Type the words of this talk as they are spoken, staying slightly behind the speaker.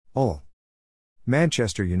Ole.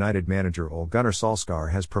 Manchester United manager Ole Gunnar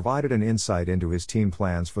Solskjaer has provided an insight into his team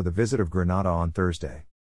plans for the visit of Granada on Thursday.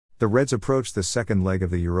 The Reds approached the second leg of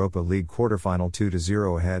the Europa League quarter-final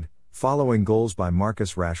 2-0 ahead, following goals by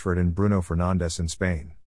Marcus Rashford and Bruno Fernandes in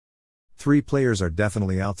Spain. 3 players are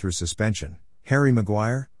definitely out through suspension: Harry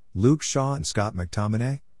Maguire, Luke Shaw and Scott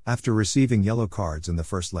McTominay, after receiving yellow cards in the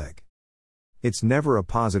first leg. "It's never a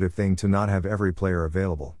positive thing to not have every player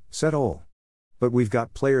available," said Ole. "But we've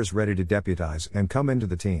got players ready to deputize and come into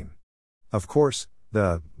the team. Of course,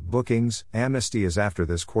 the bookings amnesty is after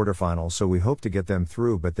this quarterfinal, so we hope to get them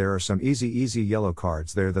through, but there are some easy yellow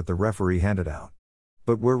cards there that the referee handed out.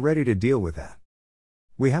 But we're ready to deal with that.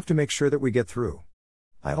 We have to make sure that we get through.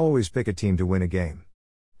 I always pick a team to win a game.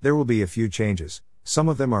 There will be a few changes, some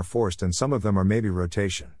of them are forced and some of them are maybe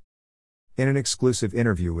rotation." In an exclusive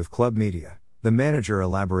interview with Club Media, the manager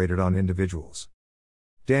elaborated on individuals.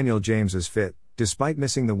 Daniel James is fit, despite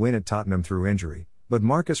missing the win at Tottenham through injury, but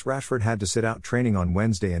Marcus Rashford had to sit out training on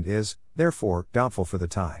Wednesday and is, therefore, doubtful for the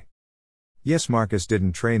tie. "Yes, Marcus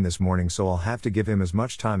didn't train this morning, so I'll have to give him as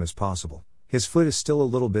much time as possible. His foot is still a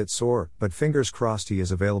little bit sore, but fingers crossed he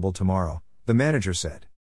is available tomorrow," the manager said.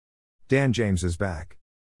 Dan James is back.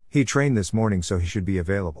 "He trained this morning, so he should be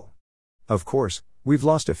available. Of course, we've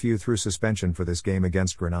lost a few through suspension for this game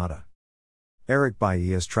against Granada." Eric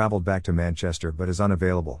Bailly has travelled back to Manchester but is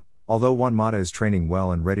unavailable, although Juan Mata is training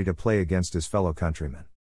well and ready to play against his fellow countrymen.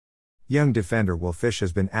 Young defender Will Fish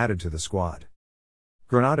has been added to the squad.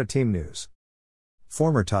 Granada team news.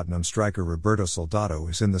 Former Tottenham striker Roberto Soldado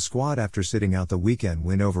is in the squad after sitting out the weekend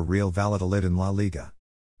win over Real Valladolid in La Liga.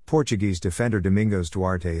 Portuguese defender Domingos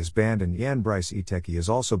Duarte is banned and Jan Bryce Iteki is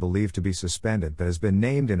also believed to be suspended but has been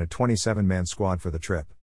named in a 27-man squad for the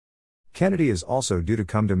trip. Kennedy is also due to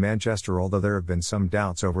come to Manchester, although there have been some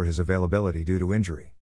doubts over his availability due to injury.